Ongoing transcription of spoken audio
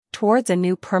Towards a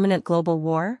New Permanent Global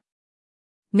War?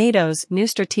 NATO's New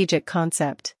Strategic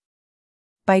Concept.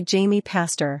 By Jamie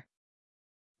Pastor.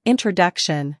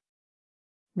 Introduction.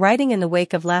 Writing in the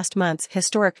wake of last month's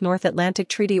historic North Atlantic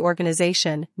Treaty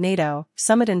Organization (NATO)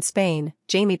 summit in Spain,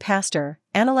 Jamie Pastor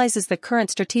analyzes the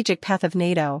current strategic path of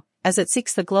NATO as it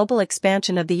seeks the global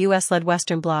expansion of the US-led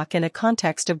Western Bloc in a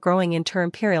context of growing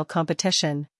inter-imperial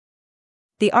competition.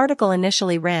 The article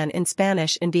initially ran in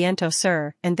Spanish in Viento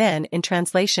Sur and then in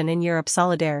translation in Europe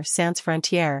Solidaire Sans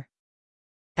Frontières.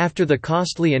 After the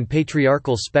costly and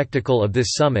patriarchal spectacle of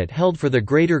this summit held for the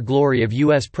greater glory of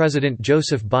U.S. President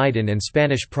Joseph Biden and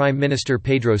Spanish Prime Minister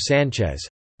Pedro Sánchez,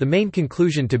 the main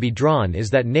conclusion to be drawn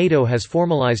is that NATO has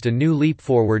formalized a new leap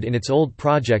forward in its old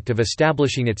project of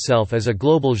establishing itself as a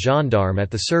global gendarme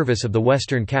at the service of the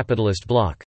Western capitalist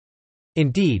bloc.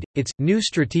 Indeed, its new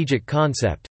strategic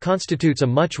concept constitutes a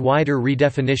much wider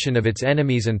redefinition of its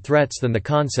enemies and threats than the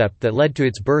concept that led to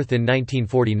its birth in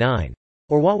 1949.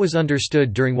 Or what was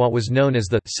understood during what was known as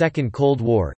the Second Cold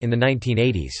War, in the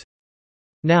 1980s.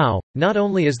 Now, not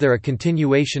only is there a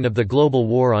continuation of the global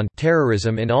war on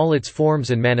terrorism in all its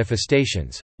forms and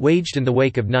manifestations, waged in the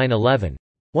wake of 9/11,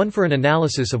 one for an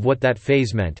analysis of what that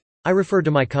phase meant, I refer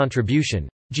to my contribution,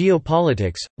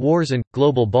 Geopolitics, Wars and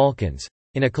Global Balkans,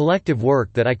 in a collective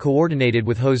work that I coordinated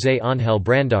with José Ángel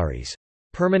Brandaris,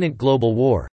 Permanent Global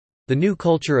War. The New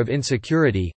Culture of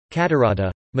Insecurity,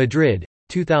 Catarata, Madrid,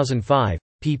 2005,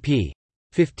 pp.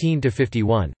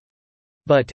 15–51.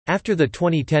 But, after the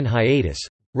 2010 hiatus,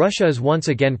 Russia is once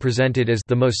again presented as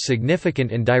the most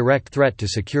significant and direct threat to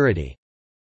security.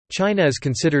 China is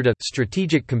considered a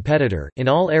strategic competitor in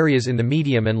all areas in the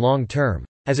medium and long term,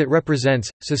 as it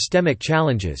represents systemic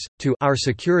challenges to our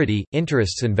security,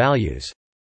 interests and values.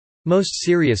 Most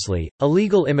seriously,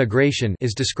 illegal immigration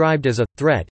is described as a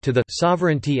threat to the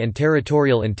sovereignty and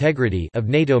territorial integrity of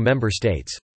NATO member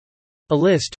states. A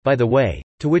list, by the way,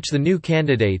 to which the new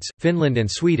candidates, Finland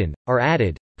and Sweden, are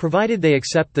added, provided they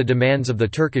accept the demands of the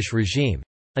Turkish regime,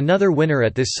 another winner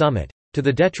at this summit, to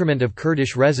the detriment of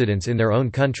Kurdish residents in their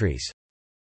own countries.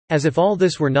 As if all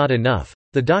this were not enough,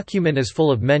 the document is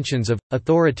full of mentions of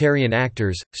authoritarian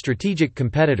actors, strategic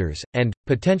competitors, and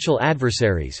potential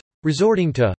adversaries,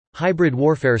 resorting to hybrid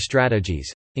warfare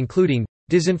strategies, including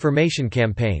disinformation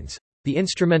campaigns, the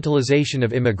instrumentalization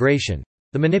of immigration,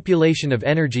 the manipulation of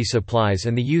energy supplies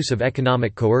and the use of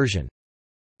economic coercion.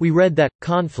 We read that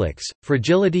conflicts,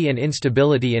 fragility and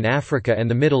instability in Africa and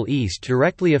the Middle East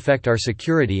directly affect our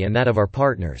security and that of our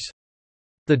partners.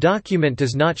 The document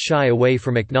does not shy away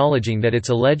from acknowledging that its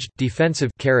alleged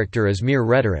defensive character is mere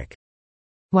rhetoric.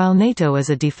 While NATO is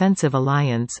a defensive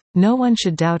alliance, no one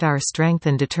should doubt our strength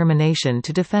and determination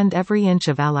to defend every inch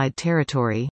of Allied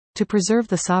territory, to preserve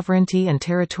the sovereignty and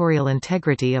territorial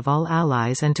integrity of all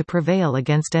allies and to prevail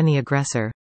against any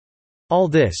aggressor. All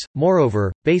this,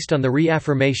 moreover, based on the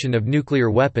reaffirmation of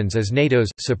nuclear weapons as NATO's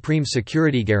supreme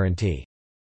security guarantee.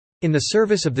 In the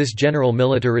service of this general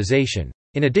militarization,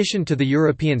 in addition to the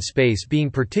European space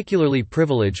being particularly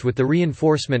privileged with the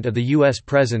reinforcement of the U.S.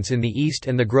 presence in the East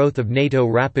and the growth of NATO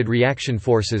Rapid Reaction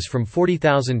Forces from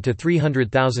 40,000 to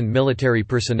 300,000 military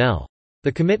personnel,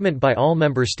 the commitment by all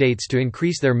member states to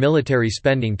increase their military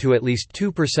spending to at least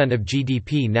 2% of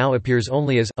GDP now appears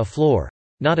only as a floor,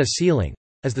 not a ceiling,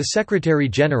 as the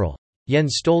Secretary-General,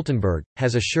 Jens Stoltenberg,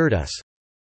 has assured us.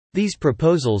 These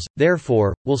proposals,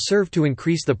 therefore, will serve to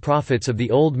increase the profits of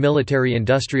the old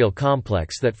military-industrial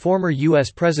complex that former U.S.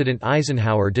 President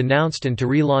Eisenhower denounced and to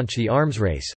relaunch the arms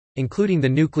race, including the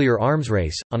nuclear arms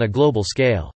race, on a global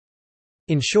scale.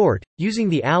 In short, using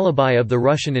the alibi of the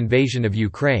Russian invasion of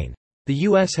Ukraine, the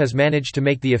U.S. has managed to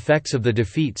make the effects of the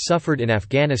defeat suffered in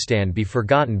Afghanistan be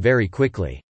forgotten very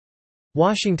quickly.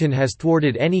 Washington has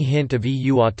thwarted any hint of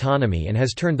EU autonomy and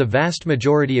has turned the vast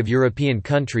majority of European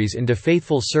countries into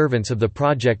faithful servants of the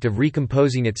project of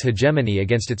recomposing its hegemony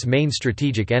against its main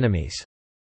strategic enemies.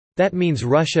 That means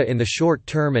Russia in the short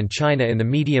term and China in the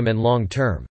medium and long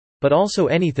term, but also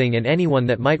anything and anyone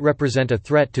that might represent a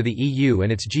threat to the EU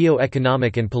and its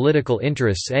geo-economic and political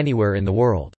interests anywhere in the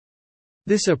world.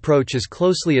 This approach is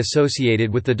closely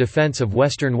associated with the defense of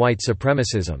Western white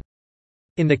supremacism.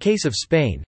 In the case of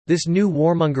Spain, this new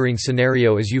warmongering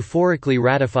scenario is euphorically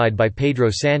ratified by Pedro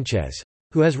Sánchez,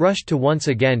 who has rushed to once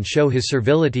again show his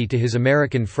servility to his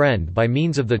American friend by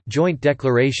means of the joint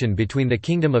declaration between the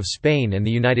Kingdom of Spain and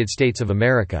the United States of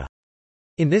America.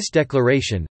 In this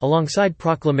declaration, alongside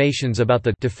proclamations about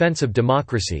the defense of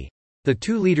democracy, the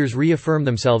two leaders reaffirm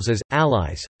themselves as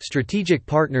allies, strategic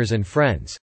partners and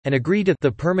friends, and agreed to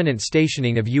the permanent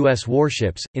stationing of U.S.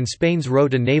 warships in Spain's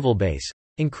Rota naval base,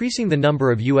 increasing the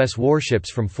number of U.S.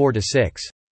 warships from 4 to 6.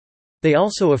 They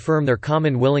also affirm their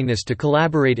common willingness to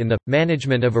collaborate in the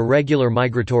management of irregular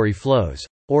migratory flows,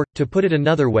 or, to put it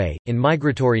another way, in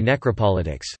migratory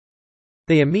necropolitics.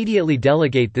 They immediately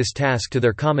delegate this task to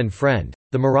their common friend,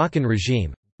 the Moroccan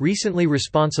regime, recently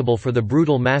responsible for the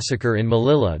brutal massacre in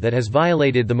Melilla that has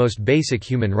violated the most basic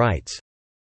human rights.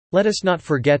 Let us not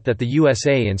forget that the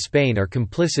USA and Spain are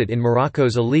complicit in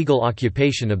Morocco's illegal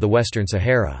occupation of the Western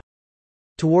Sahara.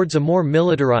 Towards a more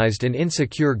militarized and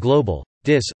insecure global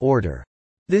order.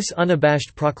 This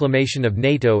unabashed proclamation of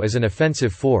NATO as an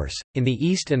offensive force, in the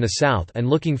East and the South and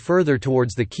looking further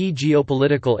towards the key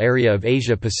geopolitical area of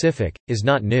Asia-Pacific, is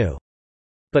not new.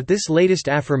 But this latest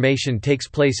affirmation takes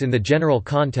place in the general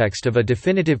context of a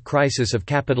definitive crisis of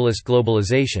capitalist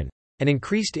globalization, an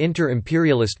increased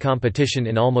inter-imperialist competition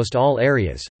in almost all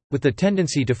areas, with the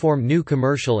tendency to form new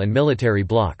commercial and military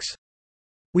blocs.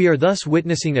 We are thus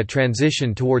witnessing a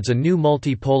transition towards a new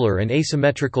multipolar and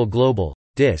asymmetrical global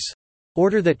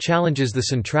order that challenges the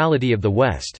centrality of the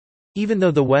West, even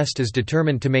though the West is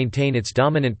determined to maintain its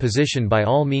dominant position by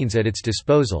all means at its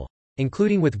disposal,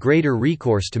 including with greater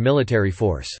recourse to military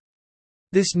force.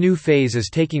 This new phase is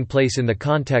taking place in the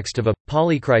context of a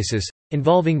polycrisis,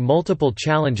 involving multiple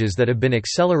challenges that have been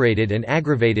accelerated and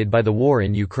aggravated by the war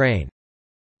in Ukraine.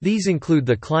 These include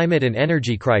the climate and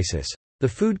energy crisis, the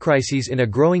food crises in a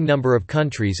growing number of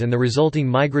countries and the resulting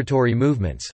migratory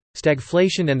movements,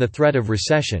 stagflation and the threat of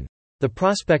recession, the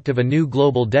prospect of a new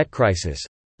global debt crisis,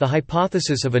 the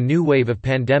hypothesis of a new wave of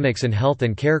pandemics and health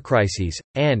and care crises,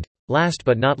 and, last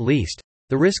but not least,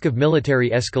 the risk of military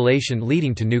escalation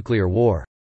leading to nuclear war.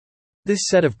 This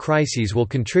set of crises will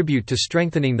contribute to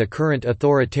strengthening the current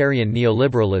authoritarian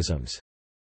neoliberalisms,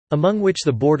 among which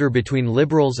the border between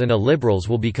liberals and illiberals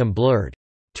will become blurred.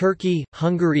 Turkey,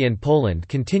 Hungary and Poland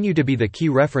continue to be the key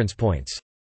reference points.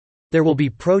 There will be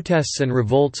protests and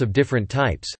revolts of different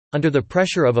types, under the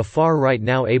pressure of a far right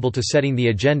now able to setting the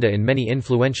agenda in many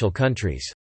influential countries.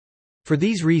 For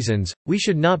these reasons, we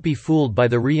should not be fooled by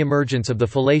the re-emergence of the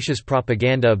fallacious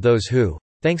propaganda of those who,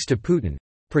 thanks to Putin,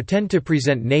 pretend to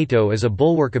present NATO as a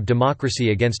bulwark of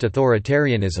democracy against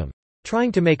authoritarianism,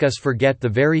 trying to make us forget the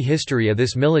very history of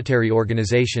this military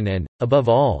organization and, above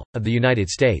all, of the United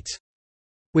States.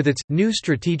 With its new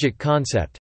strategic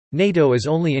concept, NATO is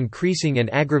only increasing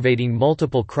and aggravating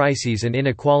multiple crises and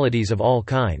inequalities of all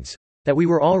kinds that we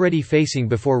were already facing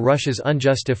before Russia's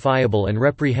unjustifiable and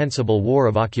reprehensible war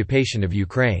of occupation of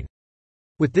Ukraine.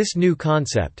 With this new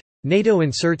concept, NATO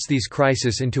inserts these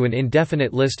crises into an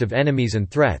indefinite list of enemies and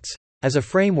threats, as a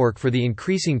framework for the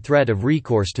increasing threat of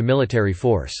recourse to military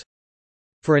force.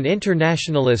 For an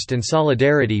internationalist and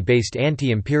solidarity-based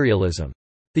anti-imperialism,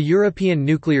 the European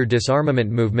nuclear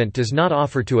disarmament movement does not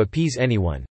offer to appease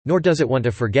anyone, nor does it want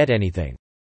to forget anything.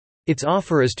 Its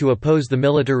offer is to oppose the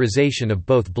militarization of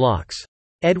both blocs.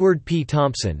 Edward P.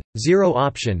 Thompson, Zero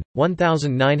Option,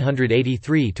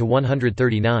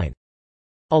 1983–139.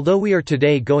 Although we are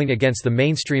today going against the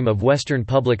mainstream of Western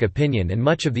public opinion and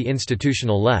much of the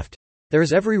institutional left, there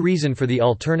is every reason for the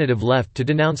alternative left to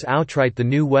denounce outright the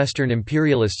new Western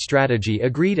imperialist strategy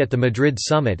agreed at the Madrid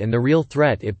summit and the real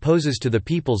threat it poses to the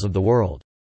peoples of the world.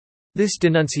 This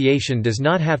denunciation does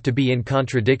not have to be in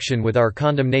contradiction with our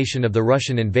condemnation of the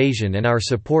Russian invasion and our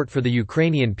support for the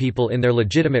Ukrainian people in their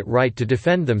legitimate right to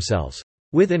defend themselves,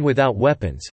 with and without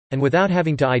weapons, and without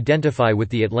having to identify with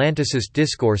the Atlanticist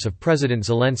discourse of President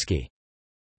Zelensky.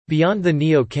 Beyond the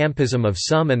neo-Campism of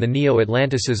some and the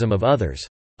neo-Atlanticism of others,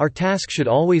 our task should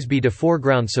always be to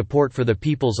foreground support for the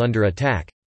peoples under attack,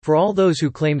 for all those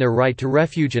who claim their right to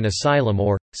refuge and asylum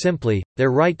or, simply,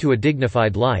 their right to a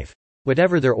dignified life,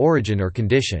 whatever their origin or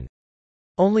condition.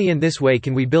 Only in this way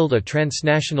can we build a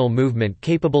transnational movement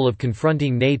capable of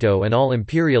confronting NATO and all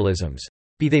imperialisms,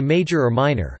 be they major or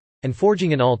minor, and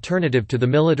forging an alternative to the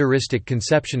militaristic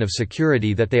conception of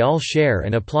security that they all share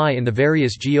and apply in the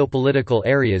various geopolitical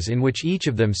areas in which each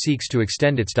of them seeks to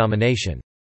extend its domination.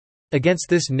 Against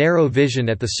this narrow vision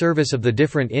at the service of the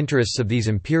different interests of these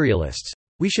imperialists,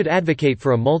 we should advocate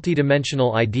for a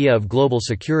multidimensional idea of global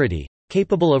security,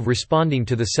 capable of responding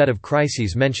to the set of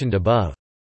crises mentioned above.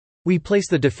 We place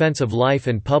the defense of life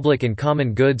and public and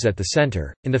common goods at the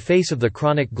center, in the face of the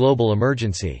chronic global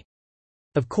emergency.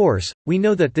 Of course, we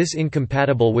know that this is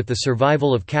incompatible with the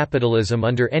survival of capitalism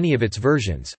under any of its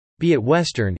versions, be it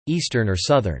Western, Eastern or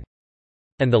Southern.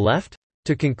 And the left?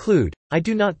 To conclude, I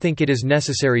do not think it is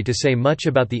necessary to say much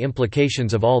about the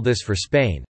implications of all this for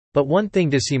Spain, but one thing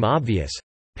does seem obvious: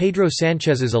 Pedro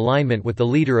Sanchez's alignment with the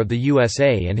leader of the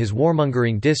USA and his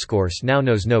warmongering discourse now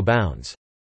knows no bounds.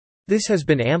 This has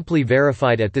been amply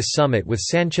verified at this summit with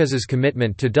Sanchez's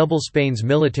commitment to double Spain's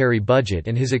military budget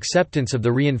and his acceptance of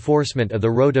the reinforcement of the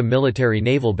Rota military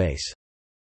naval base.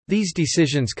 These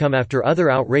decisions come after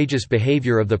other outrageous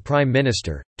behavior of the Prime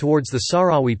Minister, towards the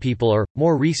Sahrawi people or,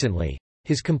 more recently,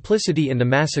 his complicity in the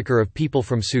massacre of people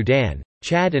from Sudan,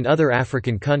 Chad and other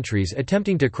African countries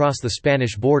attempting to cross the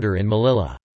Spanish border in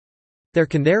Melilla. There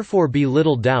can therefore be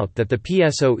little doubt that the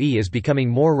PSOE is becoming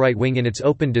more right-wing in its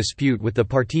open dispute with the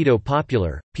Partido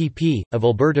Popular, PP, of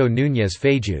Alberto Núñez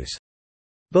Fejós.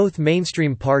 Both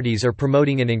mainstream parties are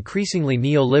promoting an increasingly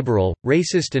neoliberal,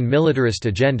 racist and militarist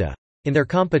agenda, in their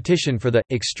competition for the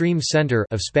extreme center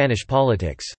of Spanish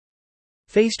politics.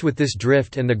 Faced with this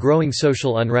drift and the growing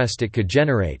social unrest it could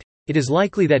generate, it is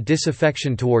likely that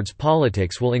disaffection towards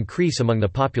politics will increase among the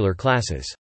popular classes.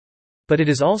 But it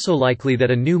is also likely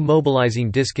that a new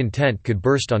mobilizing discontent could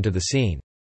burst onto the scene.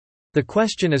 The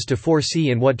question is to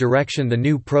foresee in what direction the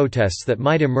new protests that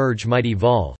might emerge might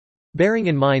evolve, bearing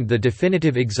in mind the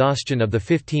definitive exhaustion of the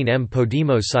 15M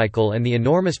Podemos cycle and the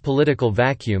enormous political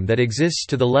vacuum that exists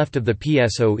to the left of the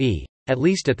PSOE, at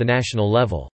least at the national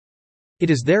level. It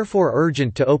is therefore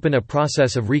urgent to open a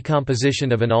process of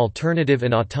recomposition of an alternative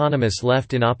and autonomous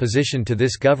left in opposition to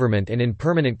this government and in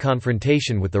permanent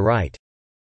confrontation with the right.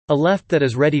 A left that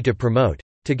is ready to promote,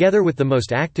 together with the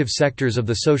most active sectors of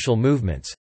the social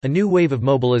movements, a new wave of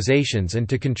mobilizations and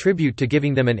to contribute to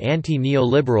giving them an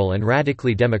anti-neoliberal and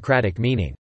radically democratic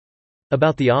meaning.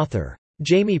 About the author.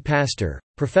 Jaime Pastor,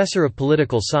 professor of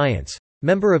political science,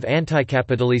 member of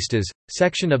Anticapitalistas,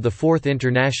 section of the Fourth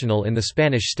International in the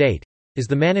Spanish state, is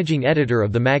the managing editor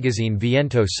of the magazine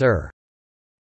Viento Sur.